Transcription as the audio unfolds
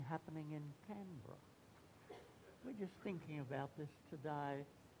happening in Canberra. We're just thinking about this today.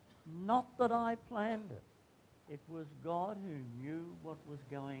 Not that I planned it. It was God who knew what was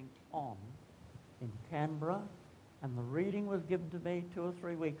going on in Canberra, and the reading was given to me 2 or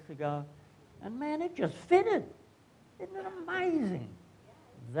 3 weeks ago, and man, it just fitted. Isn't it amazing?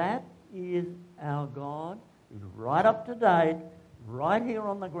 That is our God, who's right up to date, right here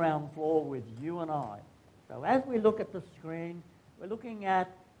on the ground floor with you and I. So as we look at the screen, we're looking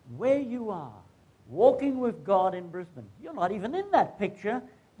at where you are, walking with God in Brisbane. You're not even in that picture,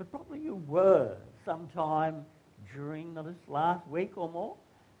 but probably you were sometime during this last week or more.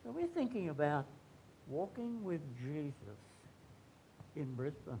 So we're thinking about walking with Jesus in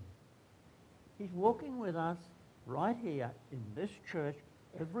Brisbane. He's walking with us right here in this church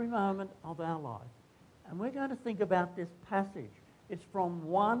every moment of our life. And we're going to think about this passage. It's from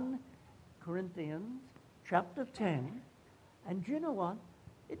 1 Corinthians chapter 10. And do you know what?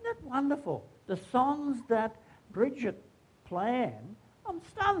 Isn't it wonderful? The songs that Bridget planned, I'm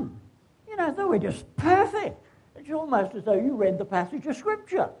stunned. You know, they were just perfect. It's almost as though you read the passage of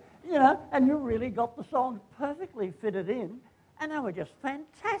Scripture, you know, and you really got the songs perfectly fitted in, and they were just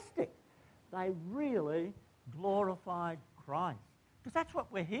fantastic. They really glorified Christ, because that's what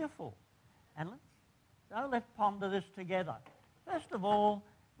we're here for. And let's ponder this together. First of all,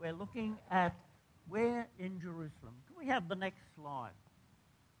 we're looking at where in Jerusalem. Can we have the next slide?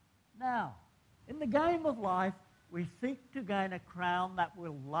 Now, in the game of life, we seek to gain a crown that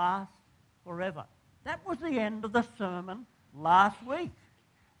will last forever. That was the end of the sermon last week.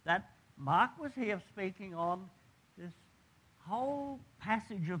 That Mark was here speaking on this whole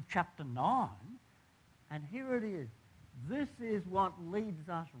passage of chapter 9, and here it is. This is what leads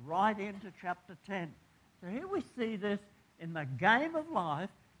us right into chapter 10. So here we see this in the game of life.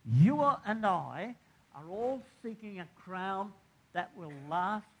 You and I are all seeking a crown that will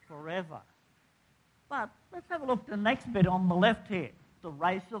last forever. But let's have a look at the next bit on the left here, the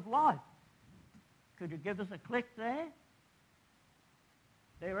race of life. Could you give us a click there?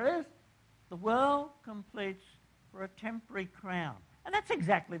 There it is. The world competes for a temporary crown. And that's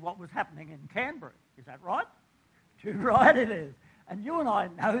exactly what was happening in Canberra. Is that right? Too right it is. And you and I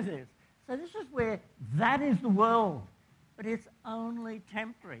know this. So this is where that is the world. But it's only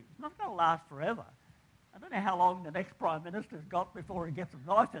temporary. It's not going to last forever. I don't know how long the next Prime Minister's got before he gets a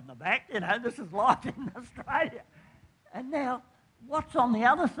knife in the back. You know, this is life in Australia. And now, what's on the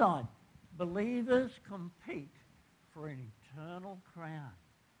other side? Believers compete for an eternal crown.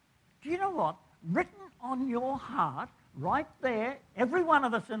 Do you know what? Written on your heart, right there, every one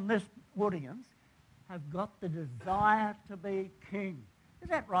of us in this audience have got the desire to be king. Is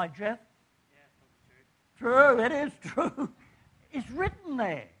that right, Jeff? Yeah, true. True, it is true. It's written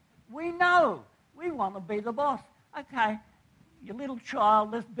there. We know. We want to be the boss. Okay, your little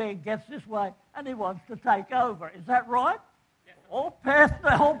child, this big, gets this way, and he wants to take over. Is that right? Yes. All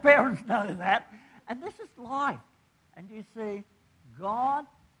parents know that. And this is life. And you see, God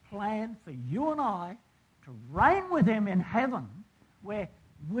planned for you and I to reign with him in heaven, where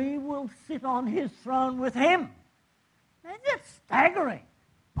we will sit on his throne with him. Now, that's staggering.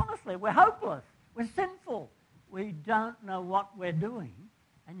 Honestly, we're hopeless. We're sinful. We don't know what we're doing,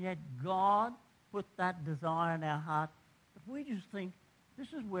 and yet God put that desire in our heart. But we just think, this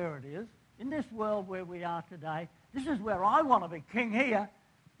is where it is. In this world where we are today, this is where I want to be king here.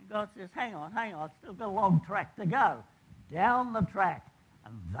 And God says, hang on, still got a long track to go. Down the track.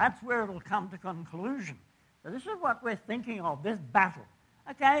 And that's where it'll come to conclusion. So this is what we're thinking of, this battle.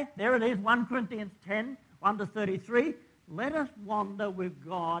 Okay, there it is, 1 Corinthians 10, 1 to 33. Let us wander with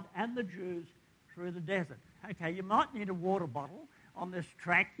God and the Jews through the desert. Okay, you might need a water bottle on this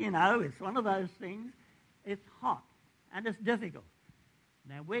track, you know, it's one of those things. It's hot and it's difficult.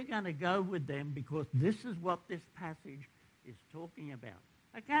 Now we're going to go with them because this is what this passage is talking about.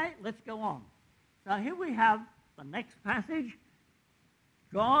 Okay, let's go on. So here we have the next passage.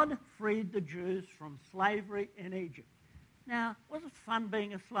 God freed the Jews from slavery in Egypt. Now, was it fun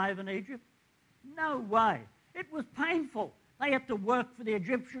being a slave in Egypt? No way. It was painful. They had to work for the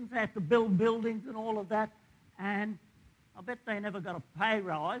Egyptians, they had to build buildings and all of that, and I bet they never got a pay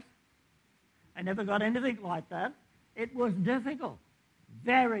rise. They never got anything like that. It was difficult,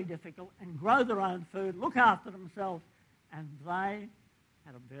 very difficult, and grow their own food, look after themselves, and they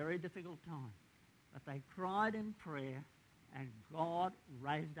had a very difficult time. But they cried in prayer, and God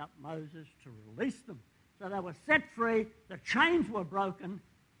raised up Moses to release them. So they were set free, the chains were broken,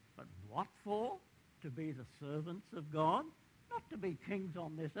 but what for? To be the servants of God, not to be kings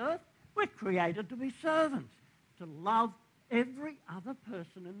on this earth. We're created to be servants, to love every other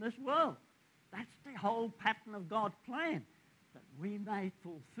person in this world. That's the whole pattern of God's plan. that we may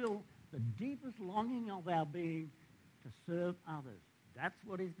fulfill the deepest longing of our being to serve others. That's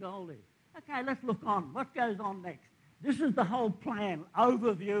what his goal is. Okay, let's look on. What goes on next? This is the whole plan,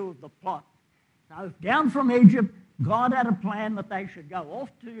 overview of the plot. So down from Egypt, God had a plan that they should go off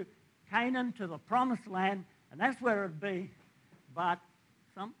to Canaan, to the promised land, and that's where it'd be. But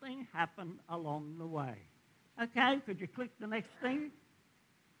something happened along the way. Okay, could you click the next thing?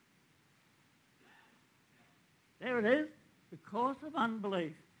 There it is. Because of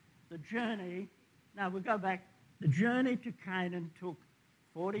unbelief, the journey to Canaan took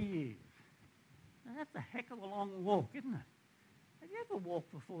 40 years. Now that's a heck of a long walk, isn't it? Have you ever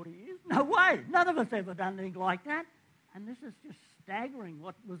walked for 40 years? No way. None of us ever done anything like that. And this is just staggering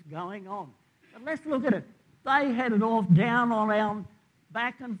what was going on. But let's look at it. They headed off down around,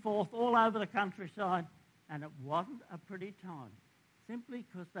 back and forth, all over the countryside, and it wasn't a pretty time, simply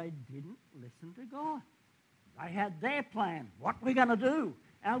because they didn't listen to God. They had their plan, what we're going to do,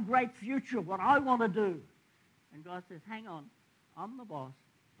 our great future, what I want to do. And God says, hang on, I'm the boss.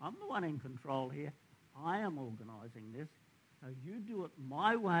 I'm the one in control here. I am organising this. So you do it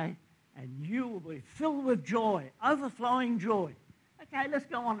my way, and you will be filled with joy, overflowing joy. Okay, let's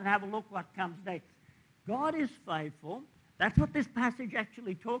go on and have a look what comes next. God is faithful. That's what this passage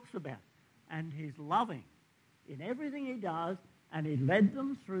actually talks about. And he's loving in everything he does, and he led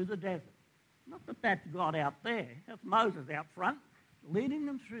them through the desert. Not that that's God out there. That's Moses out front, leading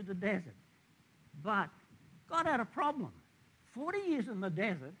them through the desert. But God had a problem. 40 years in the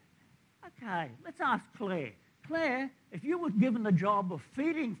desert. Okay, let's ask Claire. Claire, if you were given the job of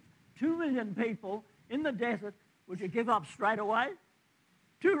feeding 2 million people in the desert, would you give up straight away?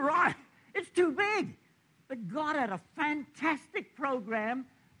 Too right. It's too big. But God had a fantastic program,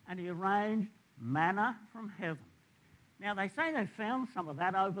 and he arranged manna from heaven. Now, they say they found some of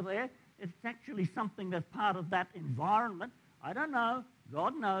that over there. It's actually something that's part of that environment. I don't know.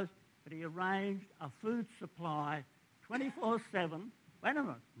 God knows. But he arranged a food supply 24/7. Wait a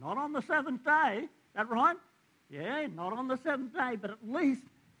minute. Not on the seventh day. Is that right? Yeah, not on the seventh day, but at least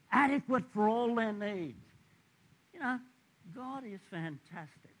adequate for all their needs. You know, God is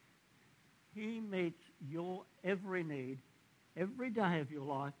fantastic. He meets your every need, every day of your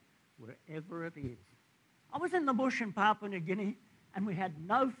life, wherever it is. I was in the bush in Papua New Guinea, and we had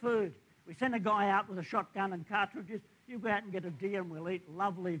no food. We sent a guy out with a shotgun and cartridges. You go out and get a deer, and we'll eat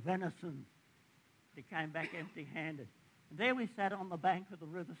lovely venison. He came back empty-handed. And there we sat on the bank of the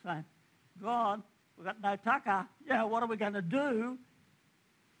river saying, God, we've got no tucker. What are we going to do?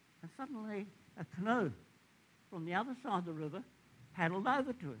 And suddenly a canoe from the other side of the river paddled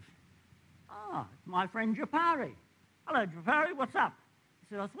over to us. Oh, it's my friend Japari. Hello, Japari, what's up? He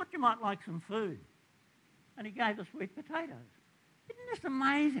said, I thought you might like some food. And he gave us sweet potatoes. Isn't this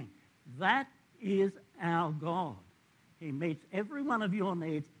amazing? That is our God. He meets every one of your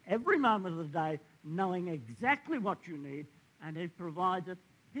needs every moment of the day, knowing exactly what you need, and he provides it,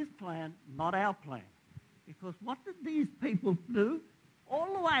 his plan, not our plan. Because what did these people do?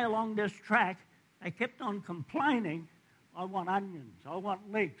 All the way along this track, they kept on complaining, I want onions, I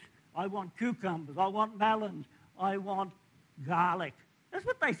want leeks, I want cucumbers, I want melons, I want garlic. That's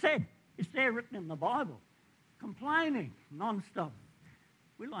what they said. It's there written in the Bible. Complaining non-stop.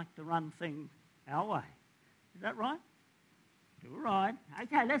 We like to run things our way. Is that right? Do right.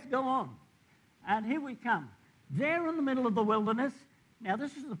 Okay, let's go on. And here we come. There in the middle of the wilderness. Now,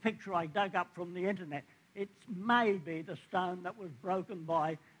 this is the picture I dug up from the internet. It's maybe the stone that was broken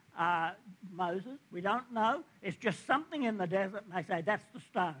by Moses. We don't know. It's just something in the desert, and they say, that's the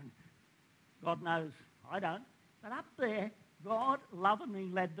stone. God knows. I don't. But up there, God lovingly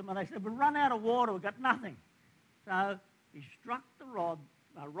led them, and they said, we've run out of water. We've got nothing. So he struck the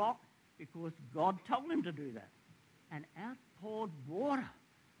rock because God told him to do that. And out poured water.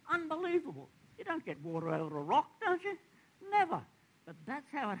 Unbelievable. You don't get water out of a rock, don't you? Never. But that's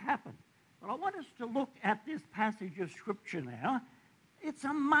how it happened. But I want us to look at this passage of Scripture now. It's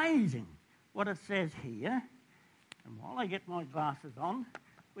amazing what it says here. And while I get my glasses on,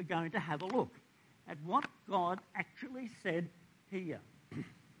 we're going to have a look at what God actually said here.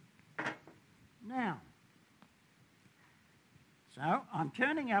 Now, so I'm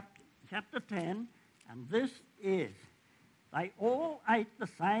turning up chapter 10, and this is, they all ate the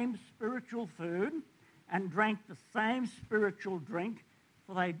same spiritual food and drank the same spiritual drink,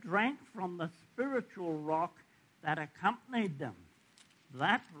 for they drank from the spiritual rock that accompanied them.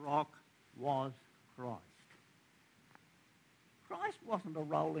 That rock was Christ. Christ wasn't a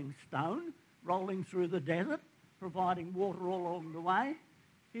rolling stone rolling through the desert, providing water all along the way.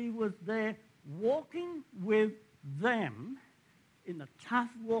 He was there walking with them in the tough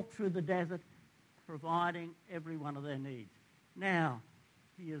walk through the desert, providing every one of their needs. Now,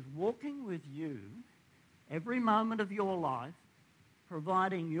 he is walking with you every moment of your life,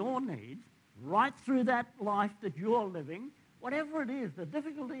 providing your needs right through that life that you're living, whatever it is, the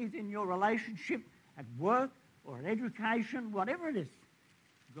difficulties in your relationship, at work or at education, whatever it is,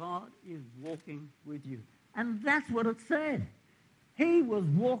 God is walking with you. And that's what it said. He was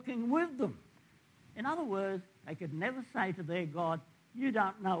walking with them. In other words, they could never say to their God, you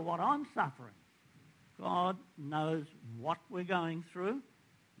don't know what I'm suffering. God knows what we're going through.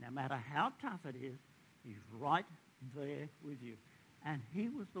 No matter how tough it is, he's right there with you. And he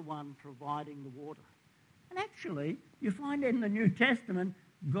was the one providing the water. And actually, you find in the New Testament,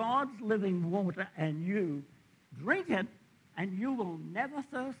 God's living water, and you drink it, and you will never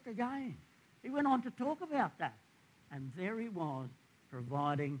thirst again. He went on to talk about that. And there he was,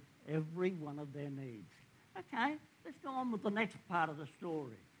 providing every one of their needs. Okay, let's go on with the next part of the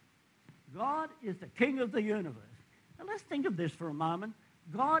story. God is the king of the universe. Now let's think of this for a moment.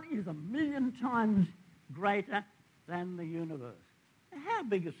 God is 1,000,000 times greater than the universe. Now, how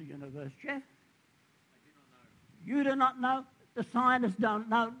big is the universe, Jeff? You do not know. The scientists don't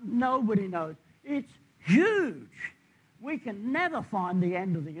know. Nobody knows. It's huge. We can never find the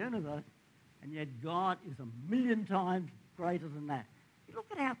end of the universe, and yet God is 1,000,000 times greater than that. You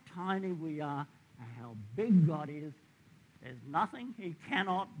look at how tiny we are and how big God is. There's nothing he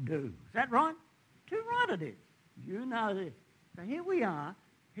cannot do. Is that right? Too right it is. You know this. So here we are.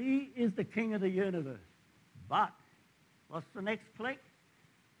 He is the king of the universe. But, what's the next click?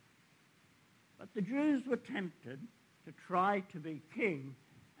 But the Jews were tempted to try to be king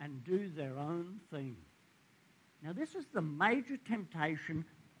and do their own thing. Now this is the major temptation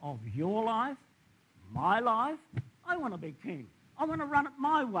of your life, my life. I want to be king. I want to run it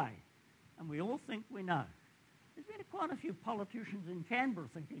my way. And we all think we know. There's been quite a few politicians in Canberra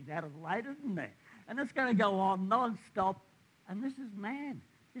thinking that of late, isn't there? And it's going to go on non-stop. And this is man.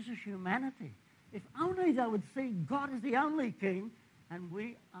 This is humanity. If only they would see God as the only king, and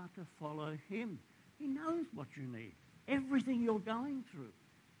we are to follow him. He knows what you need. Everything you're going through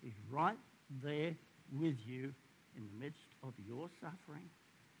is right there with you in the midst of your suffering,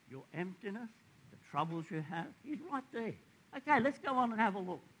 your emptiness, the troubles you have. He's right there. Okay, let's go on and have a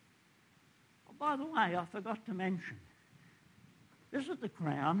look. Oh, by the way, I forgot to mention, this is the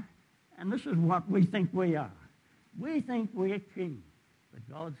crown, and this is what we think we are. We think we're king. But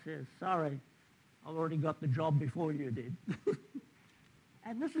God says, sorry, I've already got the job before you did.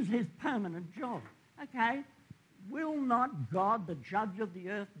 And this is his permanent job. Okay, will not God, the judge of the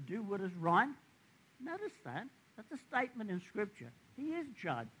earth, do what is right? Notice that. That's a statement in Scripture. He is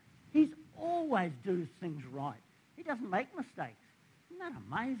judge. He's always does things right. He doesn't make mistakes. Isn't that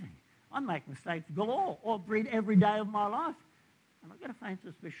amazing? I make mistakes galore, or breed every day of my life. And I've got a faint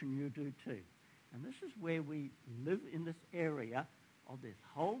suspicion you do too. And this is where we live in this area of this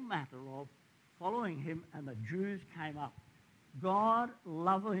whole matter of following him, and the Jews came up. God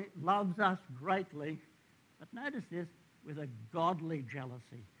loves us greatly, but notice this, with a godly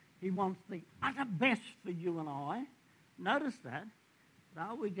jealousy. He wants the utter best for you and I. Notice that. But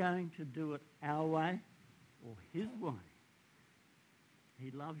are we going to do it our way or his way?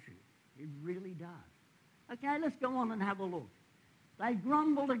 He loves you. He really does. Okay, let's go on and have a look. They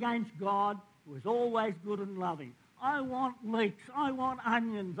grumbled against God, who is always good and loving. I want leeks. I want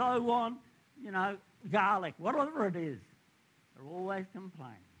onions. I want, garlic, whatever it is. They're always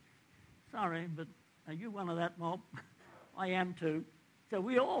complaining. Sorry, but are you one of that mob? I am too. So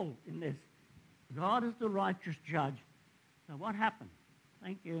we all in this. God is the righteous judge. So what happened?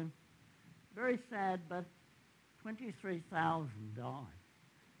 Thank you. Very sad, but 23,000 died.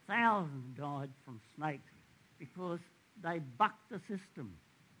 Thousands died from snakes because they bucked the system.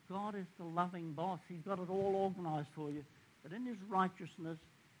 God is the loving boss. He's got it all organised for you. But in his righteousness,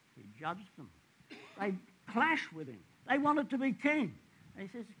 he judged them. They clashed with him. They wanted to be king. And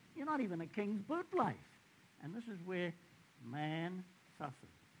he says, you're not even a king's birthplace. And this is where man suffered.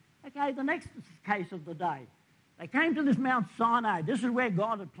 Okay, the next case of the day. They came to this Mount Sinai. This is where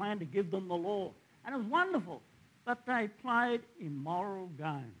God had planned to give them the law. And it was wonderful. But they played immoral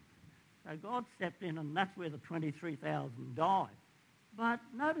games. So God stepped in, and that's where the 23,000 died. But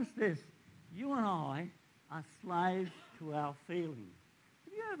notice this. You and I are slaves to our feelings.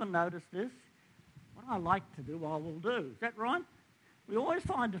 Have you ever noticed this? What I like to do, I will do. Is that right? We always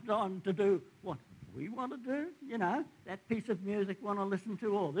find it time to do what we want to do. That piece of music we want to listen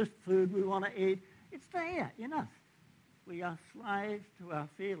to, or this food we want to eat. It's there in us. We are slaves to our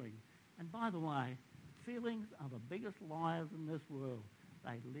feelings. And by the way, feelings are the biggest liars in this world.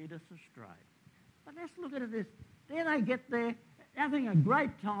 They lead us astray. But let's look at this. There they get there, having a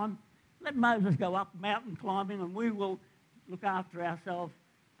great time. Let Moses go up mountain climbing, and we will, look after ourselves,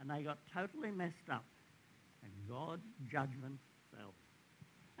 and they got totally messed up. And God's judgment fell.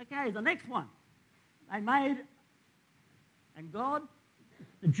 Okay, the next one.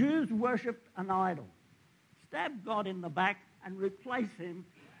 The Jews worshipped an idol, stabbed God in the back and replaced him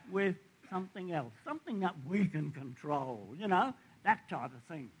with something else, something that we can control, that type of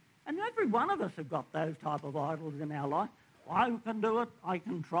thing. And every one of us have got those type of idols in our life. I can do it, I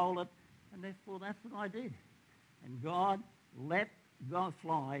control it, and therefore that's what I did. And God let God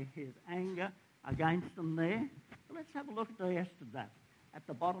fly his anger against them there. So let's have a look at the rest of that at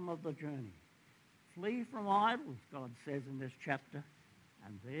the bottom of the journey. Flee from idols, God says in this chapter.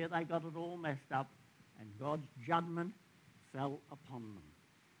 And there they got it all messed up, and God's judgment fell upon them.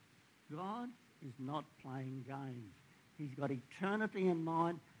 God is not playing games. He's got eternity in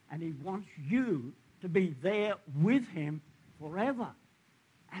mind, and he wants you to be there with him forever.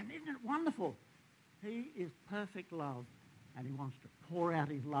 And isn't it wonderful? He is perfect love, and he wants to pour out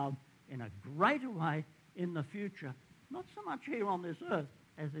his love in a greater way in the future, not so much here on this earth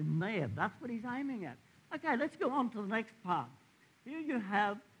as in there. That's what he's aiming at. Okay, let's go on to the next part. Here you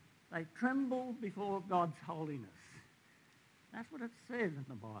have, they tremble before God's holiness. That's what it says in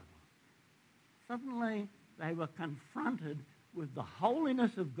the Bible. Suddenly, they were confronted with the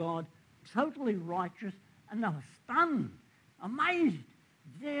holiness of God, totally righteous, and they were stunned, amazed.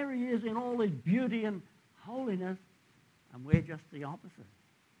 There he is in all his beauty and holiness, and we're just the opposite.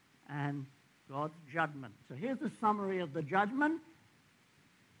 And God's judgment. So here's the summary of the judgment.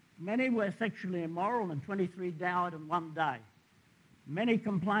 Many were sexually immoral, and 23 died in one day. Many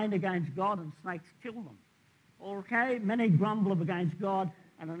complained against God, and snakes killed them. Okay, many grumbled against God,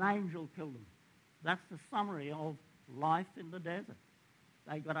 and an angel killed them. That's the summary of life in the desert.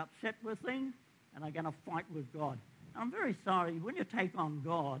 They got upset with things, and they're going to fight with God. And I'm very sorry, when you take on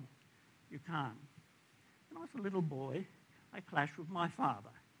God, you can't. When I was a little boy, I clashed with my father,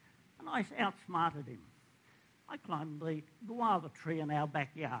 and I outsmarted him. I climbed the guava tree in our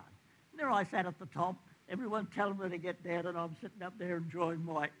backyard. And there I sat at the top, everyone telling me to get down, and I'm sitting up there enjoying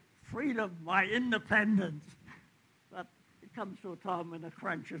my freedom, my independence. But it comes to a time when the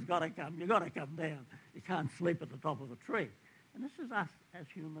crunch has got to come. You've got to come down. You can't sleep at the top of a tree. And this is us as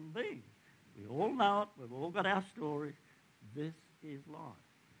human beings. We all know it. We've all got our stories. This is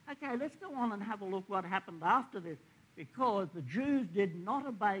life. Okay, let's go on and have a look what happened after this, because the Jews did not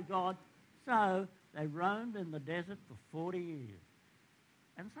obey God, so they roamed in the desert for 40 years.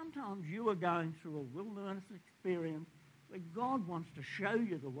 And sometimes you are going through a wilderness experience where God wants to show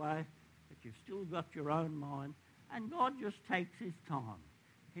you the way, but you've still got your own mind, and God just takes his time.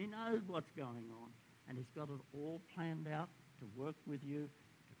 He knows what's going on, and he's got it all planned out to work with you,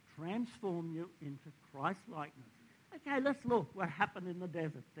 to transform you into Christ-likeness. Okay, let's look what happened in the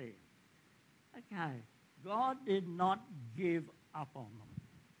desert there. Okay, God did not give up on them.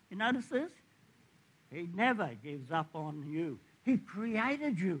 You notice this? He never gives up on you. He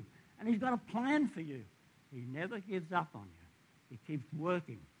created you, and he's got a plan for you. He never gives up on you. He keeps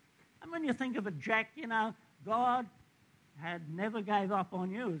working. And when you think of it, Jack, God had never gave up on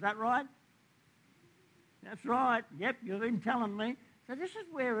you. Is that right? That's right. Yep, you've been telling me. So this is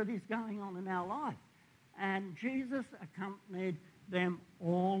where it is going on in our life. And Jesus accompanied them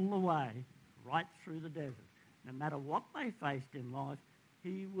all the way, right through the desert. No matter what they faced in life,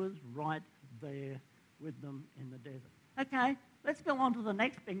 he was right there with them in the desert. Okay, let's go on to the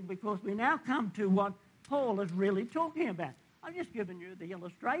next thing, because we now come to what Paul is really talking about. I've just given you the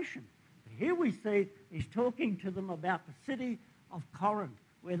illustration. Here we see he's talking to them about the city of Corinth,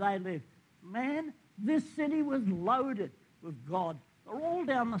 where they lived. Man, this city was loaded with gods. They're all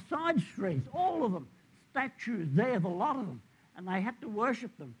down the side streets, all of them. Statues there, the lot of them. And they had to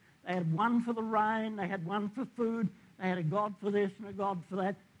worship them. They had one for the rain, they had one for food, they had a god for this and a god for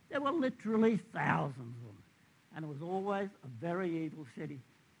that. There were literally thousands of them. And it was always a very evil city.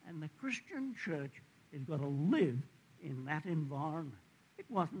 And the Christian church has got to live in that environment. It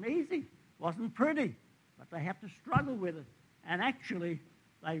wasn't easy, wasn't pretty, but they had to struggle with it. And actually,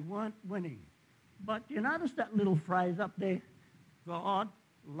 they weren't winning. But you notice that little phrase up there? God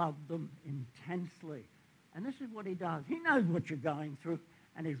loved them intensely. And this is what he does. He knows what you're going through,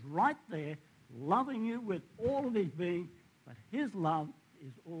 and he's right there loving you with all of his being, but his love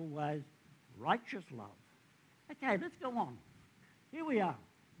is always righteous love. Okay, let's go on. Here we are.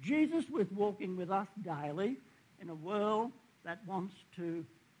 Jesus was walking with us daily in a world that wants to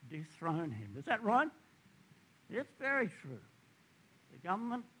dethrone him. Is that right? It's very true. The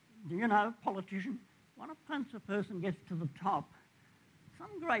government, politician, once a person gets to the top,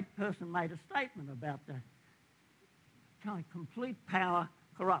 some great person made a statement about the kind of complete power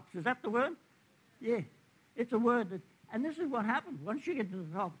corrupts. Is that the word? Yeah. It's a word that, And this is what happens. Once you get to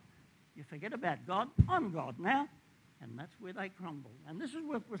the top, you forget about God. I'm God now. And that's where they crumble. And this is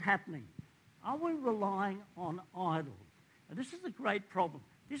what was happening. Are we relying on idols? And this is the great problem.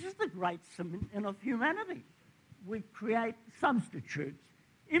 This is the great sin of humanity. We create substitutes,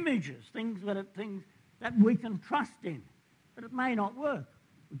 images, things that we can trust in, but it may not work.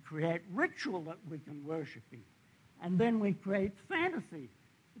 We create ritual that we can worship in. And then we create fantasy.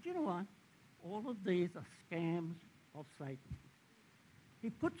 But you know what? All of these are scams of Satan. He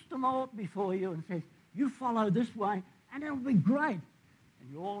puts them all before you and says, you follow this way and it'll be great.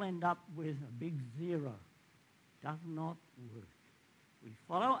 And you all end up with a big zero. Does not work. We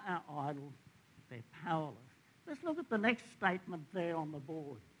follow our idols, they're powerless. Let's look at the next statement there on the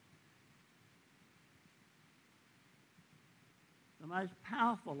board. The most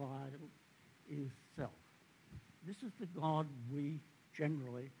powerful idol is self. This is the God we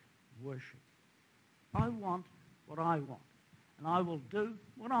generally worship. I want what I want, and I will do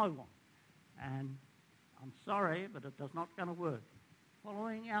what I want. And I'm sorry, but it does not going to work.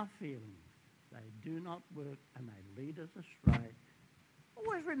 Following our feelings, they do not work, and they lead us astray.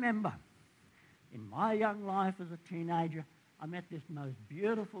 Always remember, in my young life as a teenager, I met this most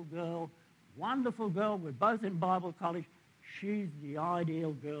beautiful girl, wonderful girl. We're both in Bible college. She's the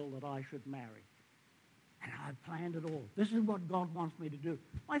ideal girl that I should marry. And I planned it all. This is what God wants me to do.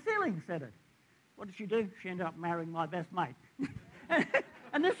 My feelings said it. What did she do? She ended up marrying my best mate.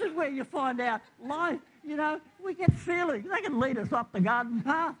 And this is where you find out life, we get feelings. They can lead us up the garden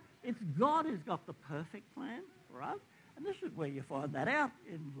path. It's God who's got the perfect plan for us. And this is where you find that out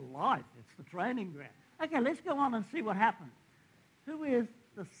in life. It's the training ground. Okay, let's go on and see what happens. Who is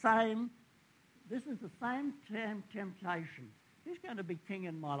the same? This is the same temptation. Who's going to be king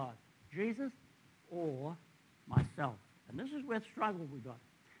in my life? Jesus or myself? And this is where the struggle we got.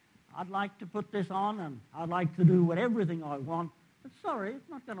 I'd like to put this on and I'd like to do everything I want, but sorry, it's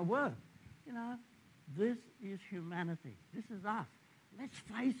not going to work. This is humanity. This is us. Let's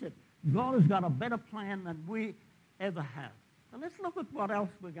face it. God has got a better plan than we ever have. So let's look at what else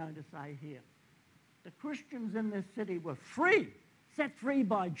we're going to say here. The Christians in this city were free, set free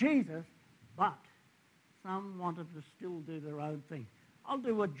by Jesus, but some wanted to still do their own thing. I'll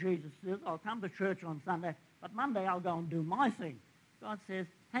do what Jesus says. I'll come to church on Sunday, but Monday I'll go and do my thing. God says,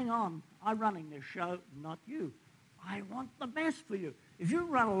 hang on, I'm running this show, not you. I want the best for you. If you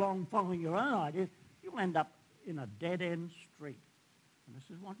run along following your own ideas, you'll end up in a dead-end street. And this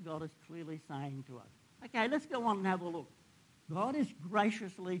is what God is clearly saying to us. Okay, let's go on and have a look. God is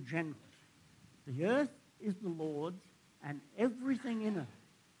graciously generous. The earth is the Lord's and everything in it.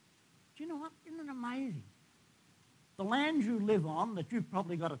 Do you know what? Isn't it amazing? The land you live on, that you've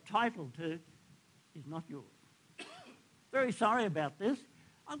probably got a title to, is not yours. Very sorry about this.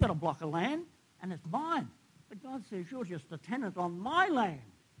 I've got a block of land and it's mine. But God says, you're just a tenant on my land.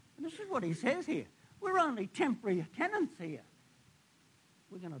 And this is what he says here. We're only temporary tenants here.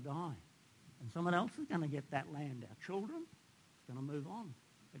 We're going to die. And someone else is going to get that land. Our children, it's going to move on.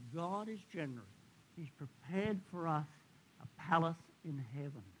 But God is generous. He's prepared for us a palace in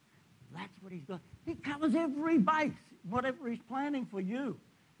heaven. That's what he's got. He covers every base. Whatever he's planning for you,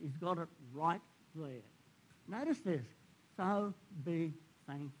 he's got it right there. Notice this. So be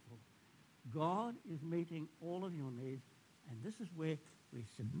thankful. God is meeting all of your needs, and this is where we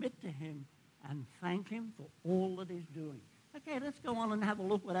submit to him and thank him for all that he's doing. Okay, let's go on and have a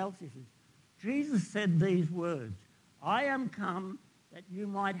look what else he says. Jesus said these words, I am come that you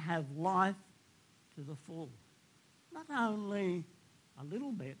might have life to the full. Not only a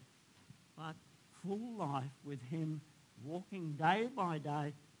little bit, but full life with him, walking day by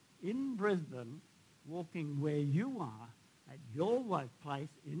day in Brisbane, walking where you are, at your workplace,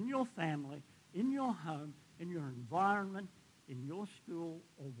 in your family, in your home, in your environment, in your school,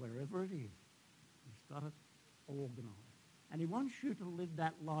 or wherever it is. He's got it organized. And he wants you to live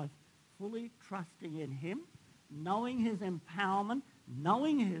that life fully trusting in him, knowing his empowerment,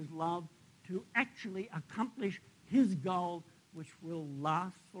 knowing his love to actually accomplish his goal, which will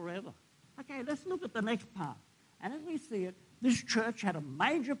last forever. Okay, let's look at the next part. And as we see it, this church had a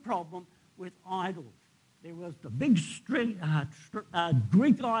major problem with idols. There was the big Greek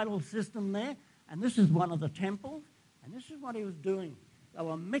idol system there, and this is one of the temples, and this is what he was doing. They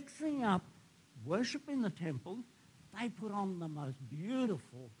were mixing up worship in the temple. They put on the most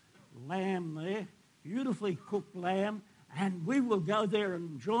beautiful lamb there, beautifully cooked lamb, and we will go there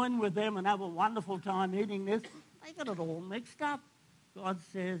and join with them and have a wonderful time eating this. They got it all mixed up. God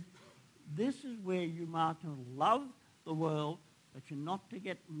says, this is where you are to love the world, but you're not to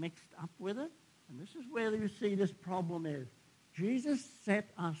get mixed up with it. And this is where you see this problem is. Jesus set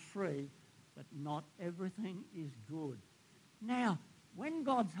us free, but not everything is good. Now, when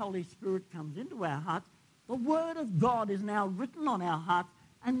God's Holy Spirit comes into our hearts, the Word of God is now written on our hearts,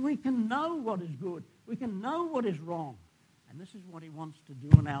 and we can know what is good. We can know what is wrong. And this is what he wants to do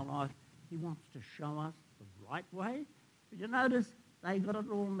in our life. He wants to show us the right way. But you notice they got it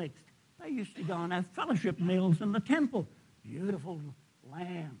all mixed. They used to go and have fellowship meals in the temple. Beautiful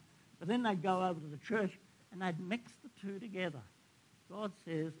lamb. But then they'd go over to the church and they'd mix the two together. God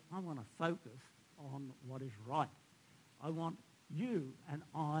says, I want to focus on what is right. I want you and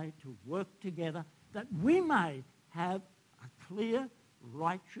I to work together that we may have a clear,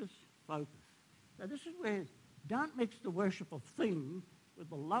 righteous focus. So this is where, don't mix the worship of things with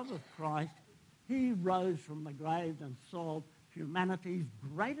the love of Christ. He rose from the grave and solved humanity's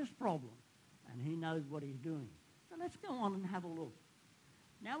greatest problem, and he knows what he's doing. So let's go on and have a look.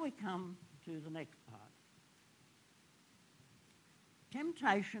 Now we come to the next part.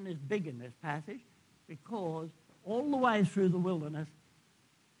 Temptation is big in this passage because all the way through the wilderness,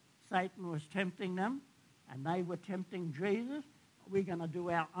 Satan was tempting them, and they were tempting Jesus. We're going to do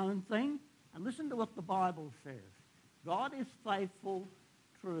our own thing. And listen to what the Bible says. God is faithful,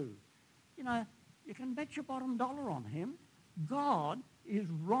 true. You know, you can bet your bottom dollar on him. God is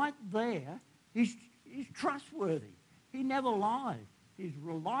right there. He's trustworthy. He never lies. He's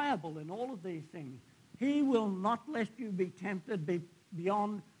reliable in all of these things. He will not let you be tempted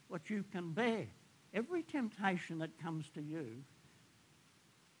beyond what you can bear. Every temptation that comes to you,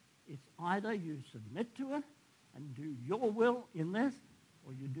 it's either you submit to it and do your will in this,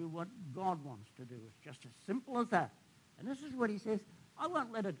 or you do what God wants to do. It's just as simple as that. And this is what he says, I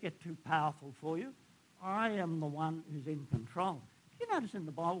won't let it get too powerful for you. I am the one who's in control. You notice in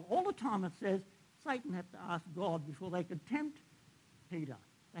the Bible, all the time it says Satan had to ask God before they could tempt Peter.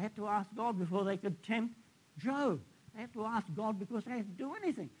 They had to ask God before they could tempt Job. They had to ask God because they had to do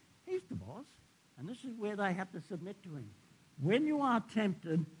anything. He's the boss. And this is where they have to submit to him. When you are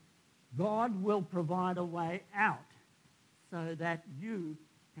tempted, God will provide a way out so that you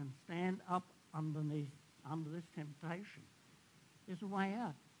can stand up under this temptation. There's a way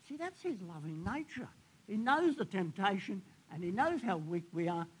out. See, that's his loving nature. He knows the temptation, and he knows how weak we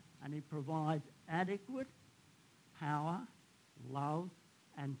are, and he provides adequate power, love,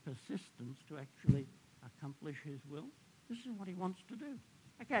 and persistence to actually accomplish his will. This is what he wants to do.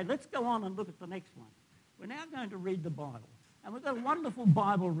 Okay, let's go on and look at the next one. We're now going to read the Bible. And we've got a wonderful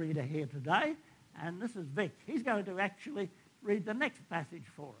Bible reader here today, and this is Vic. He's going to actually read the next passage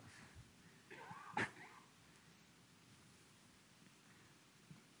for us.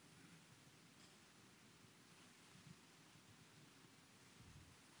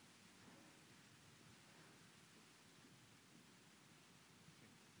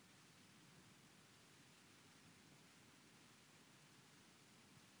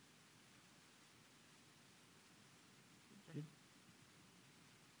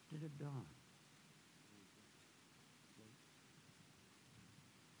 Did it die?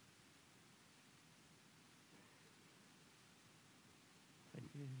 Thank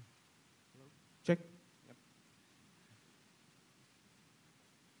you. Hello? Check. Yep.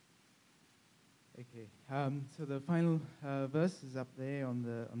 Okay. So the final verse is up there on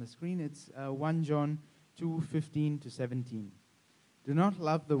the screen. It's 1 John 2:15 to 17. Do not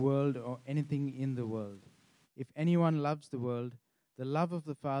love the world or anything in the world. If anyone loves the world, the love of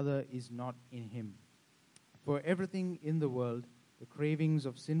the Father is not in him. For everything in the world, the cravings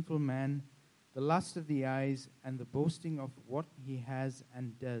of sinful man, the lust of the eyes, and the boasting of what he has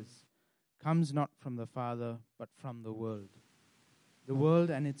and does, comes not from the Father, but from the world. The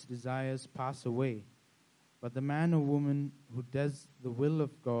world and its desires pass away, but the man or woman who does the will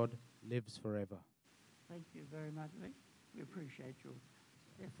of God lives forever. Thank you very much, Vic. We appreciate your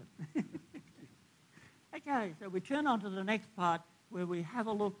effort. Okay, so we turn on to the next part where we have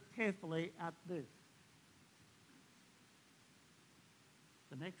a look carefully at this.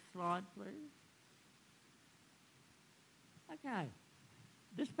 The next slide, please. Okay.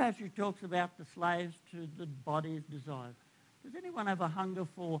 This passage talks about the slaves to the body's desires. Does anyone have a hunger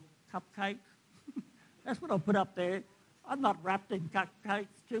for cupcakes? That's what I'll put up there. I'm not wrapped in cupcakes,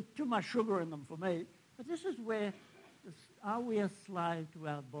 too much sugar in them for me. But this is where, are we a slave to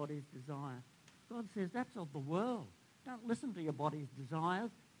our body's desire? God says that's of the world. Don't listen to your body's desires.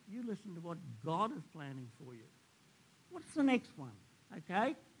 You listen to what God is planning for you. What's the next one?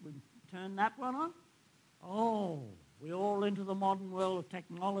 Okay, we turn that one on. Oh, we're all into the modern world of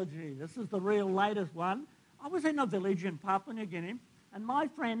technology. This is the real latest one. I was in a village in Papua New Guinea, and my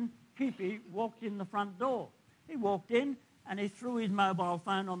friend Kipi walked in the front door. He walked in, and he threw his mobile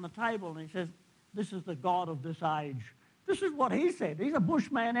phone on the table, and he says, this is the God of this age. This is what he said. He's a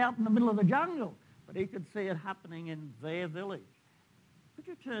bushman out in the middle of the jungle, but he could see it happening in their village. Could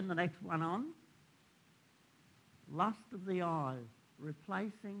you turn the next one on? Lust of the eyes,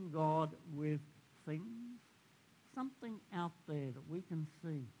 replacing God with things. Something out there that we can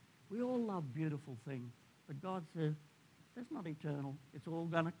see. We all love beautiful things, but God says, that's not eternal. It's all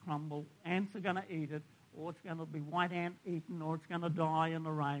going to crumble. Ants are going to eat it, or it's going to be white ant eaten, or it's going to die in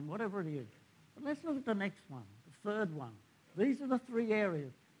the rain, whatever it is. But let's look at the next one, the third one. These are the three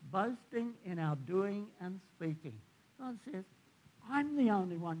areas. Boasting in our doing and speaking. God says, I'm the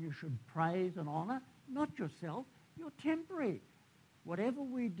only one you should praise and honour, not yourself. You're temporary. Whatever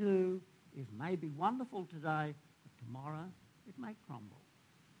we do is maybe wonderful today, but tomorrow it may crumble.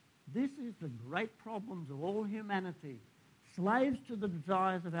 This is the great problems of all humanity. Slaves to the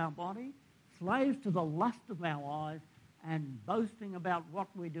desires of our body, slaves to the lust of our eyes, and boasting about what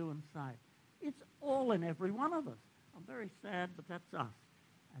we do and say. It's all in every one of us. I'm very sad, but that's us.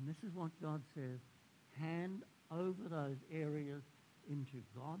 And this is what God says. Hand over those areas into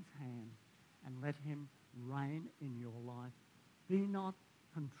God's hands and let him reign in your life. Be not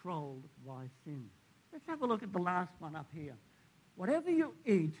controlled by sin. Let's have a look at the last one up here. Whatever you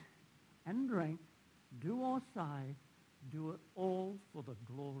eat and drink, do or say, do it all for the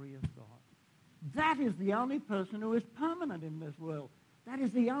glory of God. That is the only person who is permanent in this world. That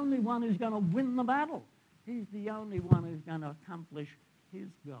is the only one who's going to win the battle. He's the only one who's going to accomplish his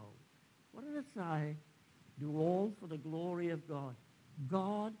goal. What did it say? Do all for the glory of God.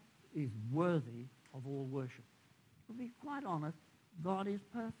 God is worthy of all worship. To be quite honest, God is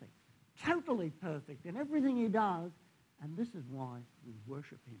perfect, totally perfect in everything he does, and this is why we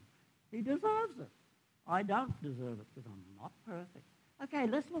worship him. He deserves it. I don't deserve it because I'm not perfect. Okay,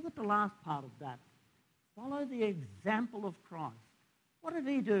 let's look at the last part of that. Follow the example of Christ. What did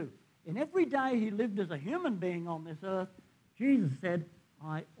he do? In every day he lived as a human being on this earth, Jesus said,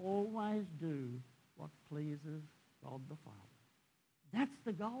 I always do what pleases God the Father. That's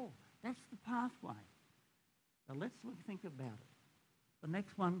the goal. That's the pathway. So let's think about it. The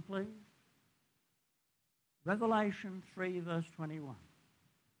next one, please. Revelation 3, verse 21.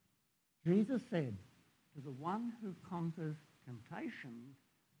 Jesus said, to the one who conquers temptations,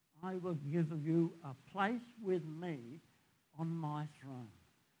 I will give you a place with me on my throne.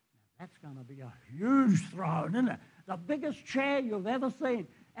 Now, that's going to be a huge throne, isn't it? The biggest chair you've ever seen.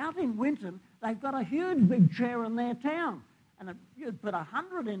 Out in Winton, they've got a huge big chair in their town. And you'd put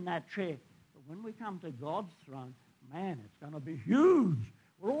 100 in that chair. But when we come to God's throne, man, it's going to be huge.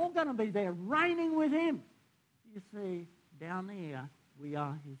 We're all going to be there reigning with him. You see, down here, we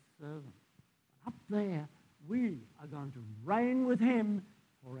are his servants. Up there, we are going to reign with him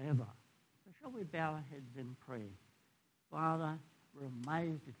forever. So shall we bow our heads in prayer? Father, we're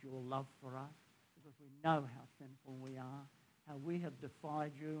amazed at your love for us because we know how sinful we are, how we have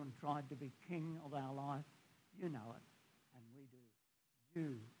defied you and tried to be king of our life. You know it, and we do.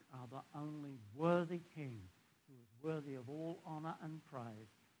 You are the only worthy king who is worthy of all honour and praise.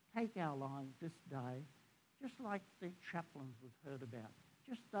 Take our lives this day, just like the chaplains we've heard about,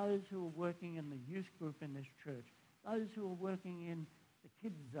 just those who are working in the youth group in this church, those who are working in the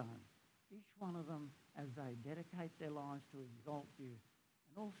kids zone, each one of them as they dedicate their lives to exalt you.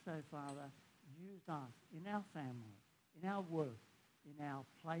 And also, Father, use us in our family, in our work, in our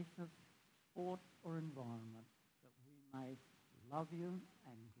place of sport or environment, that we may love you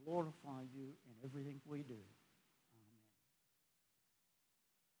and glorify you in everything we do.